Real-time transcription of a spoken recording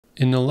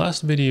In the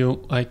last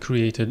video, I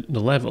created the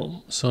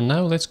level, so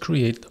now let's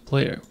create the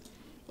player.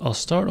 I'll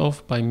start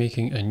off by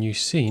making a new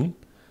scene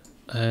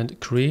and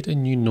create a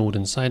new node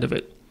inside of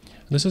it.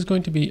 This is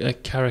going to be a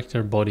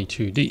character body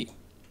 2D.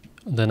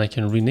 Then I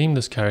can rename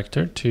this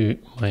character to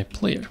my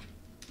player.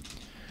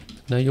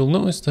 Now you'll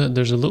notice that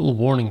there's a little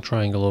warning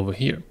triangle over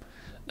here,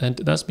 and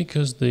that's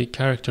because the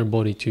character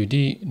body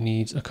 2D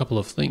needs a couple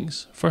of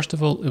things. First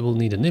of all, it will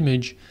need an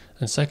image,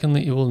 and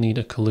secondly, it will need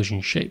a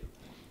collision shape.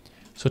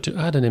 So to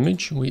add an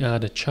image, we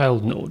add a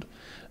child node.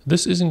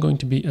 This isn't going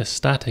to be a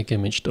static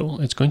image though,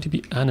 it's going to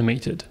be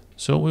animated.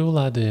 So we will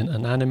add in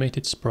an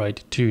animated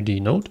sprite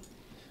 2D node,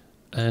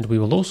 and we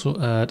will also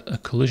add a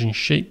collision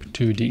shape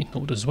 2D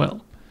node as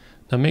well.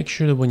 Now make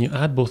sure that when you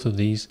add both of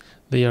these,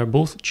 they are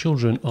both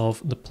children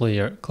of the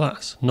player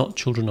class, not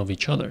children of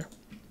each other.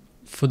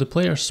 For the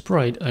player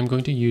sprite, I'm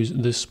going to use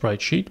this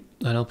sprite sheet,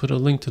 and I'll put a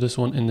link to this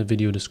one in the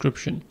video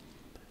description.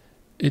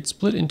 It's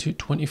split into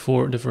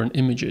 24 different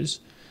images.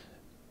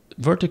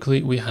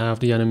 Vertically, we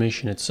have the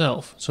animation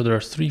itself, so there are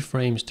 3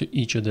 frames to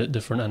each of the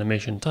different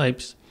animation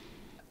types,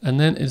 and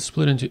then it's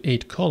split into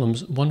 8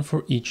 columns, one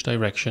for each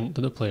direction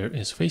that the player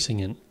is facing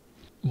in.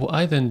 What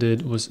I then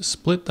did was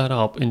split that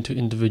up into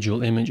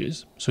individual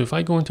images. So if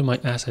I go into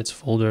my assets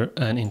folder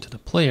and into the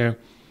player,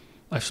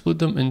 I've split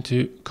them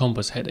into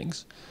compass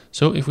headings.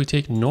 So if we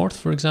take north,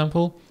 for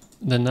example,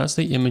 then that's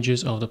the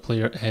images of the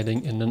player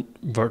heading in the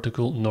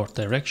vertical north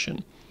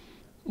direction.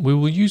 We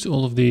will use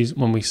all of these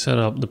when we set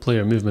up the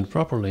player movement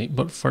properly,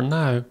 but for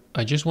now,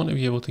 I just want to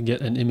be able to get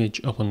an image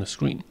up on the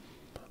screen.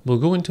 We'll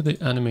go into the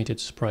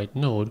animated sprite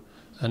node,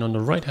 and on the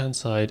right hand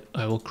side,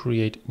 I will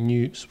create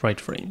new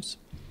sprite frames.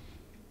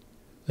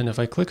 Then if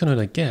I click on it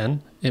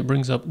again, it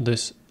brings up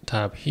this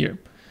tab here.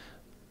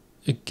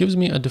 It gives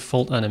me a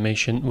default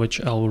animation,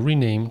 which I will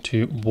rename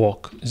to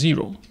walk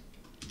 0.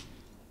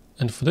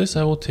 And for this,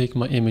 I will take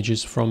my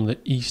images from the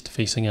east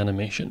facing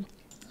animation.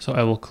 So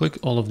I will click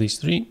all of these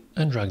 3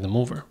 and drag them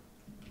over.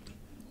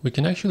 We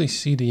can actually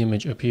see the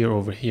image appear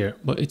over here,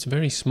 but it's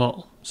very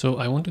small. So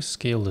I want to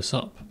scale this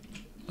up.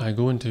 I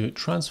go into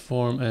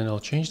transform and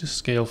I'll change the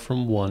scale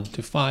from 1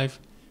 to 5,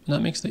 and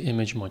that makes the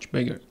image much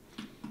bigger.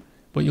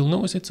 But you'll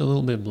notice it's a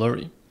little bit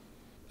blurry.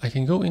 I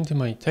can go into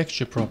my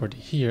texture property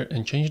here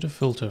and change the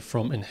filter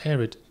from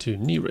inherit to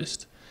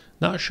nearest.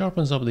 That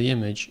sharpens up the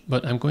image,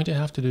 but I'm going to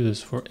have to do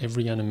this for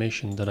every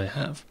animation that I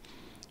have.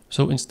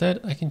 So instead,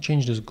 I can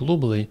change this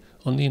globally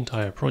on the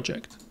entire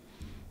project.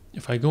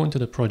 If I go into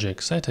the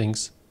project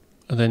settings,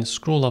 and then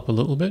scroll up a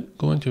little bit,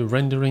 go into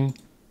rendering,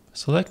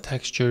 select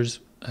textures,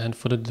 and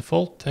for the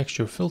default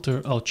texture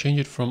filter, I'll change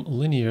it from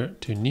linear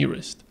to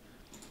nearest.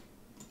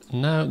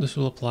 Now this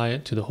will apply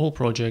it to the whole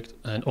project,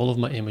 and all of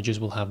my images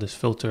will have this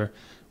filter,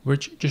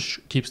 which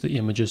just keeps the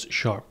images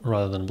sharp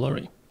rather than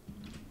blurry.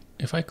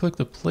 If I click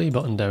the play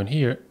button down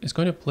here, it's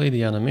going to play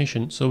the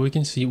animation so we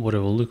can see what it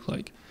will look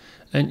like.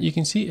 And you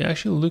can see it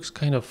actually looks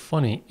kind of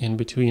funny in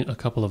between a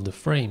couple of the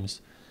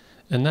frames.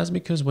 And that's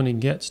because when it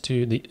gets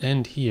to the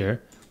end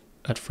here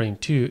at frame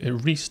 2, it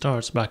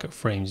restarts back at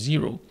frame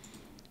 0.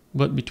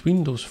 But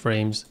between those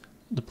frames,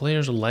 the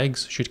player's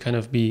legs should kind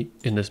of be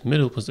in this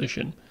middle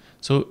position.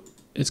 So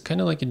it's kind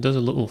of like it does a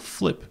little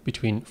flip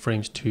between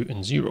frames 2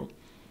 and 0.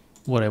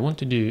 What I want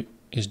to do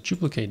is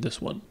duplicate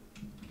this one.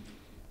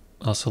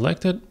 I'll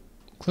select it,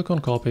 click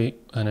on copy,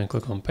 and then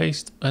click on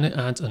paste, and it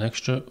adds an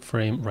extra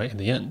frame right at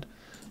the end.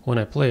 When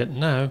I play it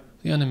now,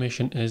 the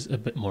animation is a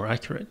bit more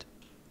accurate.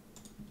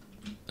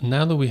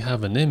 Now that we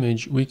have an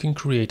image, we can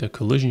create a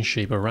collision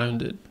shape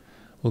around it.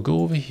 We'll go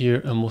over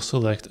here and we'll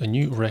select a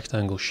new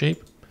rectangle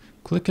shape,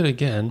 click it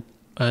again,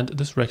 and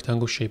this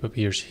rectangle shape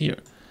appears here.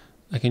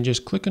 I can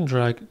just click and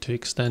drag to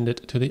extend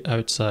it to the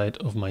outside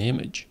of my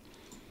image.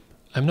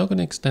 I'm not going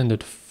to extend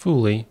it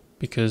fully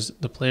because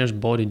the player's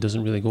body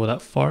doesn't really go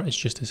that far, it's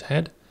just his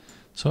head.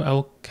 So I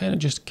will kind of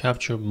just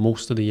capture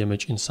most of the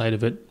image inside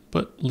of it,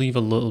 but leave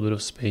a little bit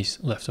of space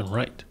left and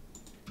right.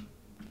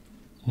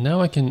 Now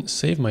I can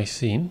save my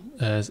scene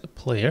as a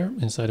player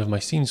inside of my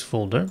scenes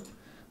folder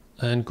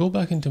and go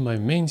back into my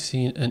main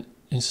scene and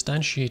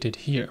instantiate it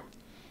here.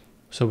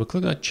 So we'll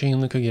click that chain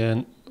link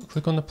again,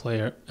 click on the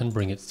player and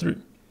bring it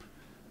through.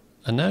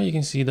 And now you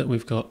can see that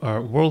we've got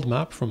our world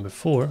map from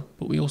before,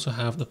 but we also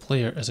have the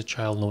player as a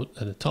child node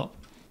at the top.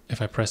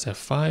 If I press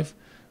F5,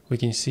 we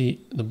can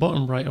see the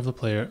bottom right of the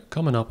player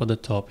coming up at the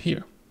top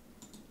here.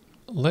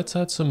 Let's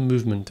add some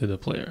movement to the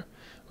player.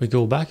 We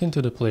go back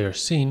into the player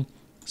scene,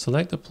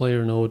 select the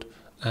player node,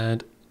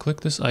 and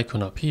click this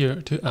icon up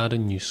here to add a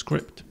new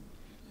script.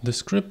 The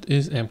script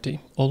is empty.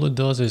 All it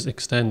does is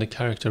extend the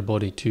character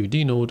body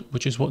 2D node,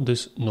 which is what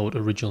this node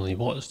originally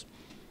was.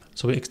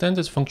 So it extends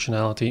its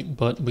functionality,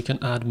 but we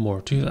can add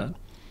more to that.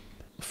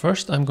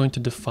 First, I'm going to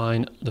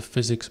define the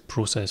physics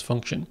process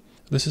function.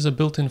 This is a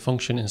built-in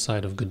function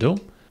inside of Godot,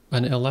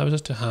 and it allows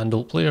us to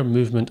handle player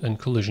movement and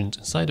collisions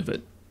inside of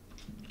it.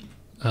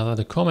 I'll add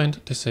a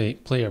comment to say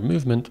player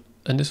movement,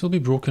 and this will be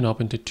broken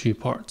up into 2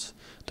 parts.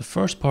 The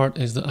first part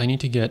is that I need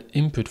to get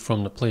input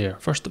from the player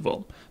first of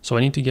all. So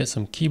I need to get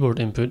some keyboard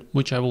input,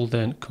 which I will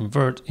then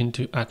convert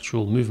into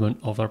actual movement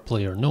of our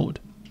player node.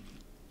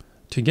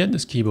 To get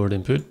this keyboard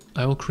input,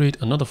 I will create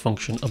another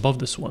function above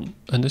this one,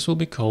 and this will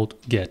be called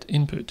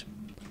getInput.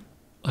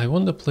 I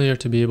want the player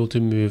to be able to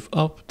move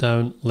up,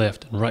 down,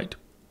 left, and right.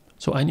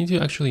 So I need to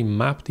actually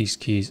map these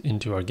keys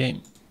into our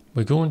game.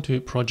 We go into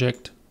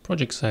Project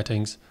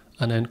Settings,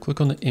 and then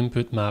click on the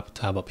Input Map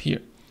tab up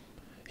here.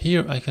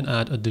 Here I can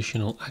add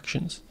additional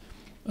actions.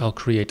 I'll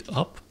create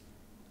up,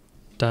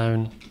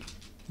 down,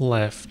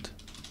 left,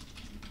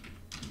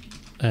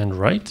 and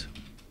right.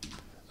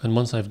 And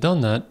once I've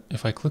done that,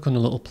 if I click on the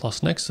little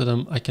plus next to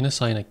them, I can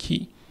assign a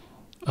key.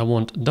 I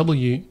want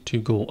W to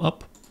go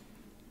up,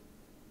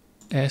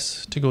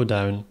 S to go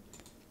down,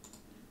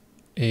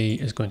 A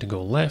is going to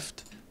go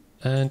left,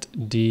 and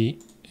D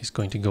is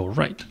going to go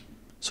right.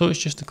 So it's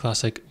just the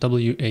classic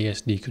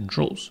WASD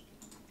controls.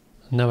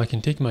 Now I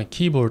can take my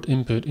keyboard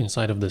input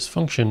inside of this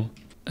function,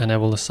 and I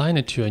will assign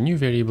it to a new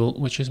variable,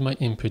 which is my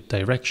input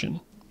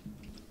direction.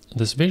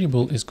 This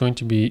variable is going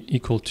to be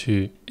equal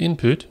to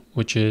input,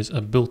 which is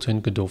a built-in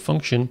Godot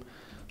function,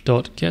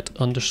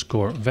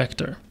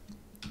 .get_vector.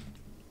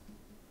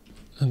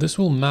 And this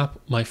will map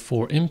my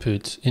 4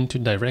 inputs into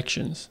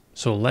directions,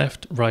 so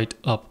left, right,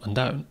 up, and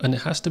down, and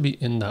it has to be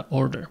in that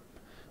order.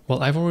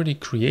 Well, I've already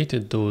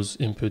created those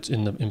inputs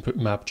in the input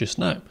map just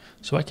now,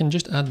 so I can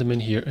just add them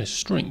in here as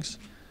strings.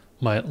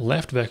 My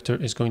left vector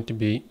is going to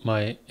be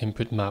my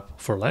input map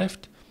for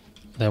left,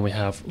 then we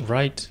have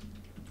right,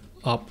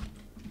 up,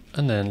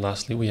 and then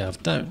lastly we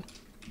have down.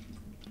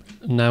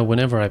 Now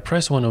whenever I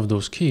press one of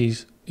those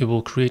keys, it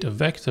will create a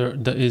vector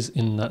that is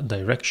in that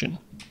direction.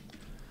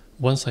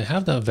 Once I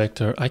have that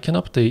vector, I can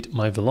update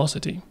my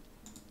velocity.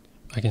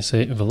 I can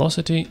say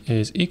velocity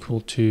is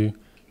equal to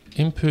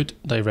input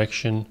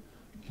direction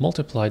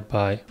multiplied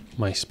by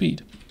my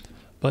speed.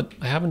 But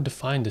I haven't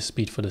defined the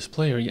speed for this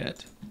player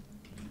yet.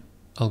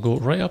 I'll go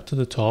right up to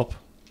the top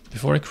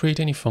before I create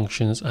any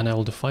functions, and I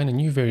will define a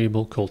new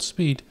variable called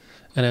speed,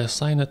 and I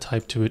assign a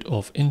type to it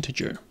of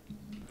integer.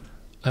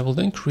 I will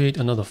then create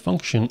another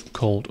function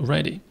called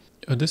ready.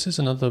 This is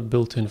another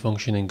built-in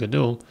function in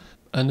Godot,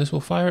 and this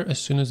will fire as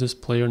soon as this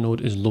player node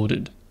is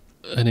loaded.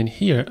 And in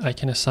here I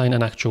can assign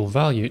an actual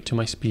value to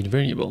my speed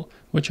variable,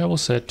 which I will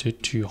set to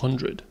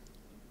 200.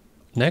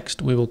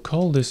 Next we will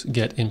call this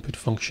getInput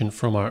function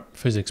from our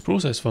physics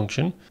process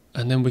function,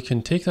 and then we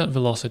can take that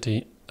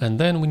velocity and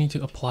then we need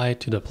to apply it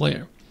to the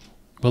player.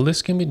 Well,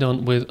 this can be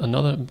done with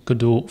another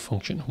Godot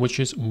function, which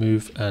is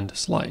move and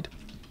slide.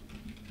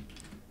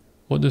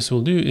 What this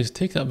will do is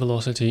take that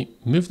velocity,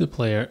 move the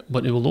player,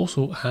 but it will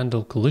also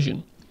handle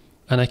collision.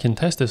 And I can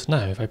test this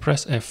now. If I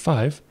press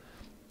F5,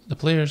 the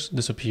player's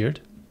disappeared,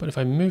 but if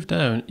I move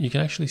down, you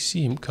can actually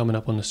see him coming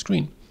up on the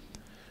screen.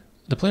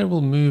 The player will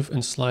move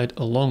and slide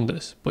along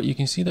this, but you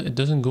can see that it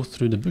doesn't go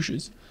through the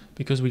bushes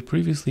because we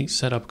previously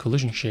set up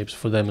collision shapes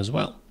for them as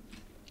well.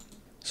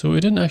 So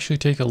it didn't actually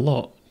take a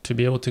lot to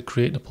be able to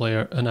create the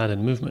player an added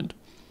movement.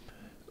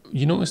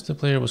 You notice the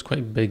player was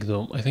quite big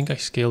though. I think I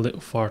scaled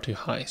it far too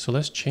high. So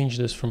let's change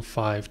this from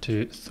 5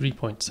 to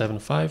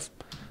 3.75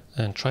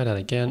 and try that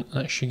again.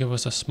 That should give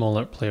us a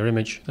smaller player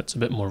image that's a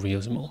bit more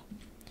realisable.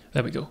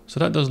 There we go. So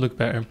that does look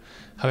better.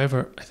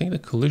 However, I think the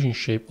collision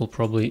shape will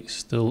probably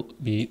still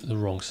be the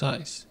wrong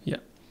size. Yeah.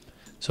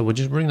 So we'll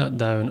just bring that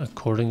down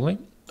accordingly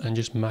and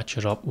just match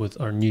it up with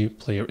our new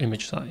player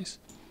image size.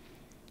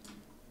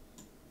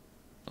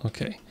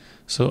 Okay,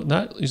 so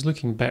that is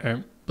looking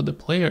better, but the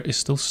player is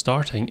still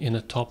starting in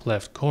the top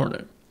left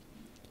corner.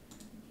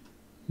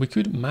 We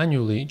could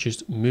manually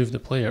just move the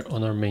player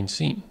on our main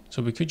scene.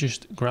 So we could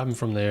just grab him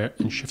from there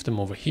and shift him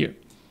over here.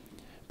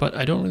 But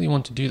I don't really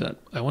want to do that.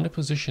 I want to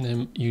position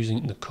him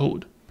using the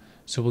code.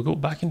 So we'll go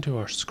back into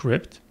our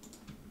script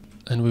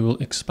and we will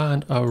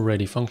expand our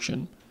ready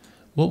function.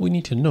 What we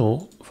need to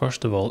know,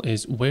 first of all,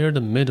 is where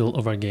the middle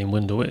of our game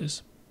window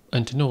is.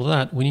 And to know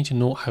that, we need to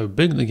know how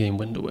big the game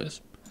window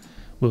is.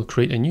 We'll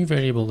create a new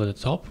variable at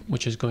the top,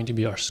 which is going to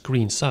be our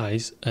screen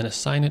size, and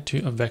assign it to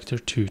a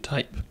vector2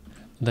 type.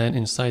 Then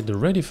inside the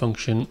ready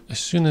function, as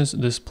soon as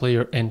this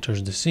player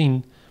enters the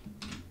scene,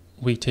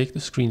 we take the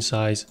screen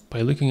size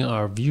by looking at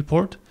our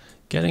viewport,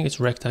 getting its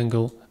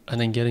rectangle, and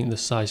then getting the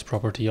size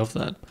property of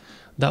that.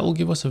 That will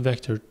give us a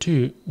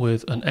vector2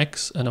 with an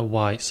X and a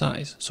Y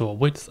size, so a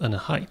width and a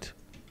height.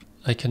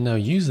 I can now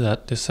use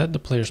that to set the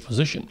player's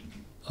position.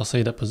 I'll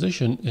say that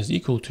position is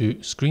equal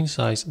to screen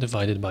size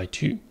divided by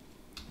 2.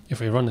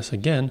 If I run this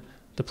again,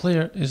 the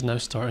player is now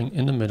starting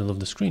in the middle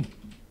of the screen.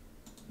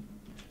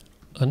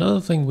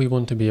 Another thing we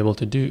want to be able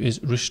to do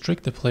is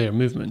restrict the player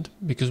movement,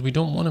 because we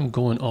don't want him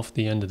going off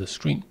the end of the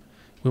screen.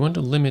 We want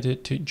to limit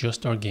it to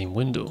just our game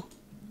window.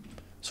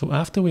 So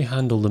after we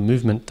handle the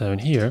movement down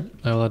here,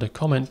 I will add a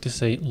comment to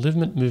say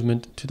limit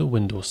movement to the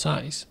window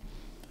size.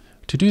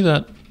 To do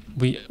that,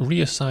 we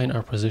reassign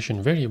our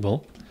position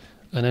variable,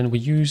 and then we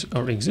use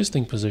our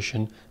existing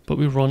position, but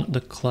we run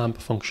the clamp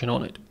function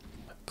on it.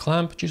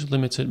 Clamp just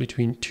limits it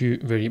between two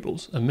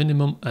variables, a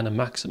minimum and a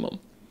maximum.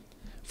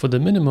 For the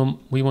minimum,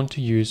 we want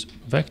to use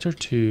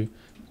vector2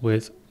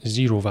 with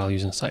 0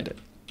 values inside it.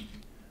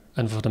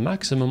 And for the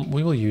maximum,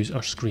 we will use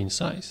our screen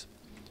size.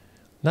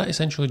 That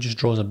essentially just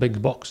draws a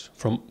big box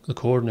from the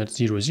coordinates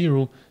 0,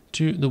 0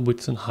 to the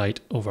width and height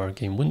of our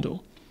game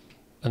window.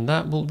 And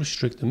that will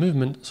restrict the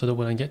movement so that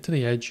when I get to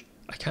the edge,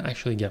 I can't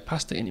actually get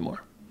past it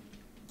anymore.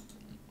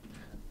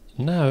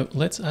 Now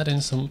let's add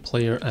in some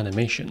player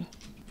animation.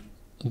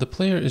 The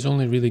player is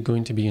only really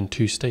going to be in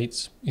two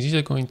states. He's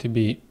either going to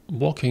be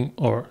walking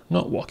or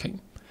not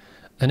walking.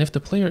 And if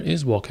the player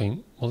is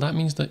walking, well, that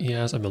means that he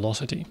has a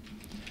velocity.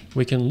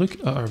 We can look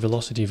at our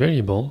velocity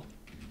variable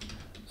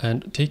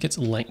and take its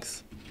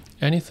length.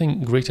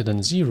 Anything greater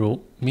than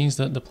 0 means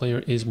that the player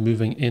is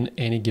moving in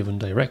any given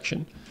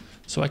direction.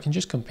 So I can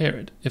just compare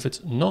it. If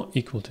it's not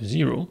equal to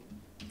 0,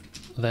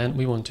 then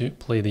we want to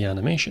play the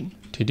animation.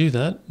 To do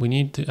that, we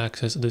need to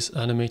access this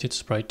animated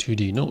sprite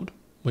 2D node.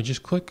 We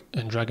just click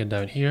and drag it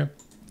down here,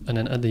 and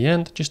then at the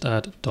end, just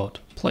add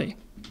 .play.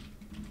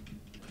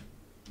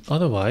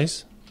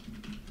 Otherwise,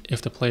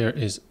 if the player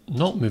is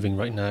not moving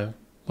right now,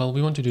 well,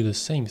 we want to do the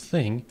same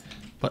thing,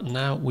 but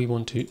now we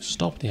want to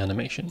stop the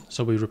animation.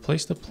 So we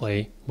replace the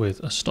play with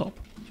a stop.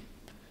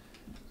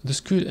 This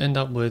could end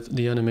up with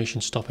the animation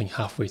stopping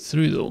halfway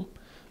through though.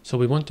 So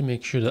we want to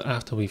make sure that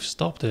after we've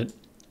stopped it,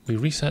 we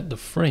reset the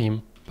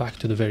frame back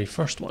to the very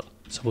first one.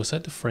 So we'll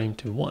set the frame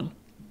to 1.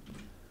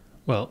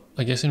 Well,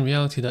 I guess in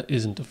reality that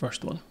isn't the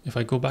first one. If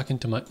I go back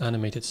into my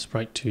animated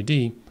sprite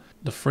 2D,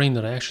 the frame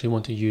that I actually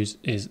want to use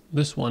is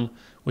this one,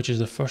 which is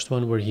the first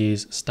one where he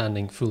is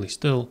standing fully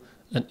still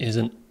and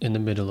isn't in the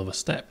middle of a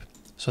step.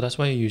 So that's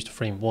why I used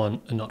frame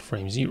 1 and not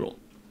frame 0.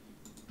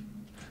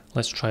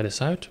 Let's try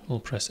this out. We'll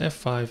press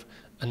F5,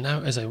 and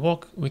now as I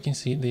walk, we can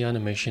see the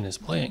animation is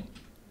playing.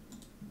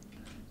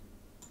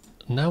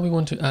 Now we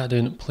want to add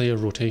in player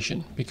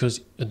rotation,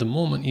 because at the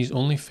moment he's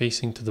only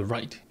facing to the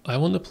right. I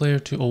want the player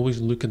to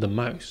always look at the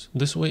mouse.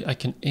 This way I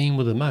can aim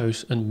with the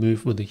mouse and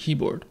move with the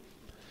keyboard.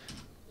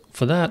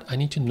 For that, I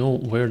need to know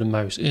where the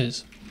mouse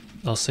is.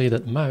 I'll say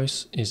that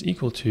mouse is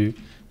equal to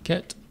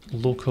get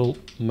local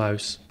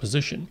mouse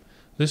position.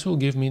 This will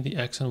give me the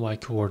X and Y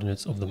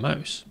coordinates of the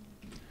mouse.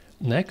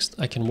 Next,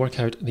 I can work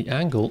out the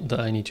angle that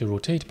I need to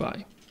rotate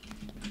by.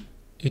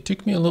 It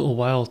took me a little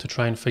while to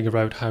try and figure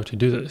out how to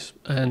do this,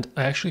 and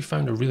I actually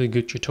found a really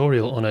good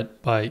tutorial on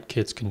it by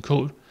Kids Can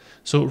Code.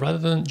 So rather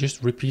than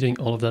just repeating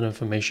all of that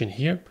information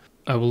here,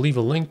 I will leave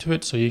a link to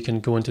it so you can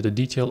go into the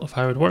detail of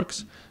how it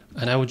works,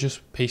 and I will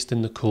just paste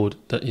in the code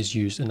that is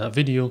used in that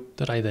video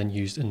that I then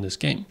used in this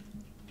game.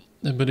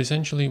 But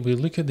essentially, we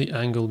look at the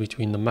angle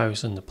between the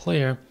mouse and the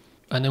player,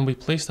 and then we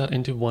place that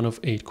into one of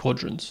 8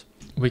 quadrants.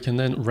 We can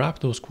then wrap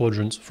those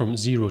quadrants from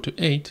 0 to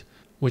 8,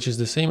 which is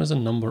the same as the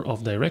number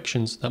of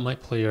directions that my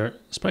player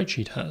sprite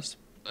sheet has.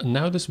 And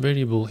now this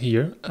variable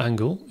here,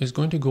 angle, is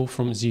going to go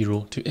from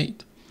 0 to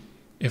 8.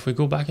 If we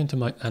go back into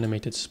my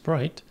animated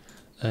sprite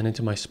and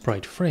into my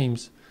sprite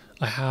frames,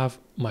 I have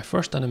my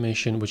first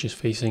animation, which is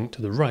facing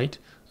to the right,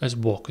 as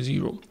walk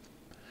 0.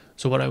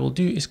 So what I will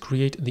do is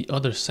create the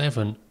other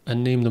 7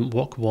 and name them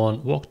walk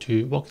 1, walk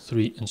 2, walk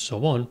 3, and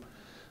so on,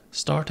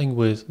 starting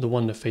with the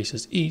one that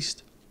faces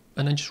east,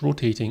 and then just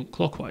rotating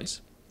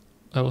clockwise.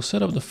 I will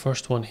set up the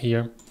first one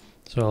here,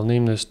 so I'll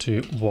name this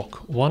to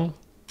walk 1.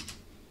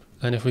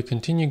 And if we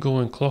continue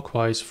going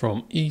clockwise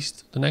from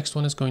east, the next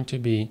one is going to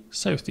be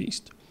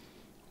southeast,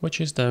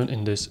 which is down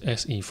in this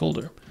SE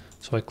folder.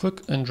 So I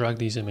click and drag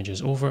these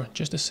images over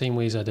just the same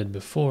way as I did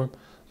before.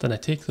 Then I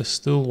take the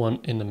still one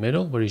in the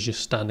middle where he's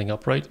just standing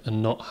upright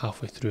and not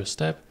halfway through a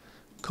step,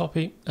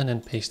 copy, and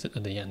then paste it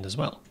at the end as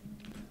well.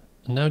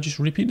 Now just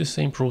repeat the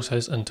same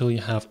process until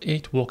you have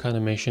 8 walk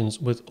animations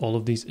with all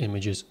of these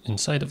images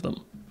inside of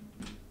them.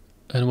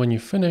 And when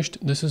you've finished,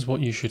 this is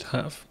what you should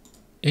have.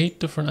 8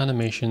 different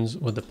animations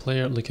with the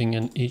player looking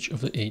in each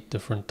of the 8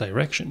 different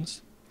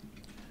directions.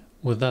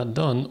 With that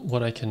done,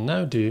 what I can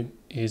now do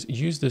is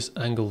use this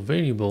angle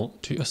variable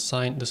to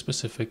assign the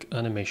specific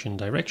animation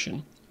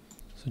direction.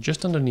 So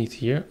just underneath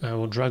here, I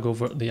will drag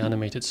over the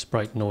animated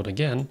sprite node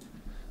again,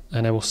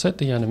 and I will set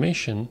the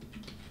animation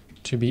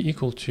to be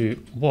equal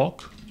to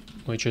walk,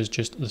 which is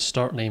just the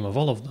start name of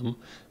all of them,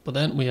 but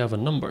then we have a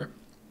number,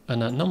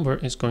 and that number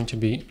is going to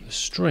be the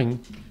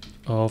string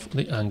of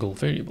the angle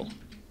variable.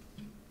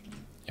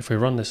 If we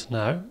run this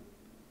now,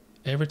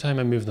 every time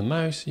I move the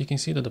mouse, you can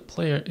see that the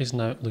player is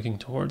now looking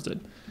towards it,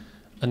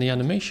 and the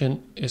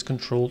animation is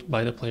controlled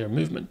by the player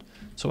movement.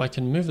 So I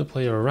can move the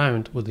player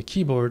around with the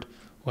keyboard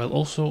while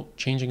also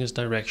changing his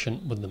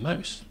direction with the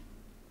mouse.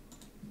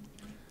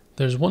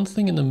 There's one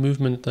thing in the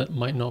movement that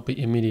might not be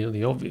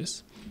immediately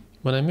obvious.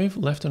 When I move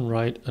left and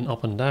right and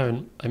up and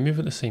down, I move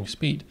at the same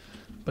speed,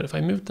 but if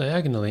I move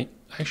diagonally,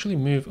 I actually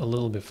move a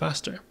little bit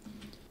faster.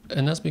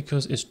 And that's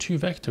because it's 2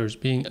 vectors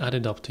being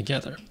added up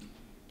together.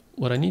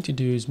 What I need to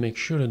do is make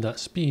sure that that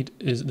speed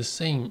is the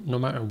same no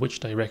matter which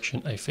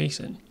direction I face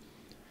in.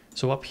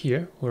 So up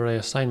here, where I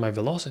assign my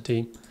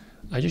velocity,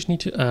 I just need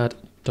to add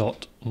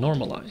dot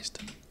normalized.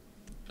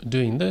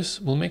 Doing this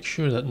will make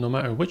sure that no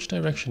matter which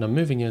direction I'm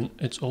moving in,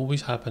 it's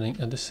always happening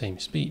at the same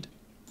speed.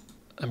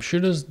 I'm sure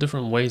there's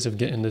different ways of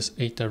getting this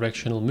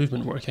 8-directional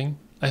movement working.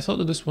 I thought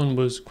that this one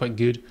was quite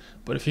good,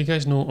 but if you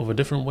guys know of a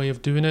different way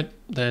of doing it,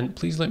 then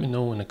please let me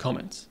know in the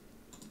comments.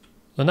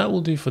 And that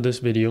will do for this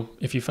video.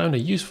 If you found it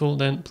useful,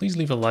 then please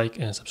leave a like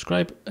and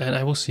subscribe, and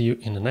I will see you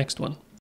in the next one.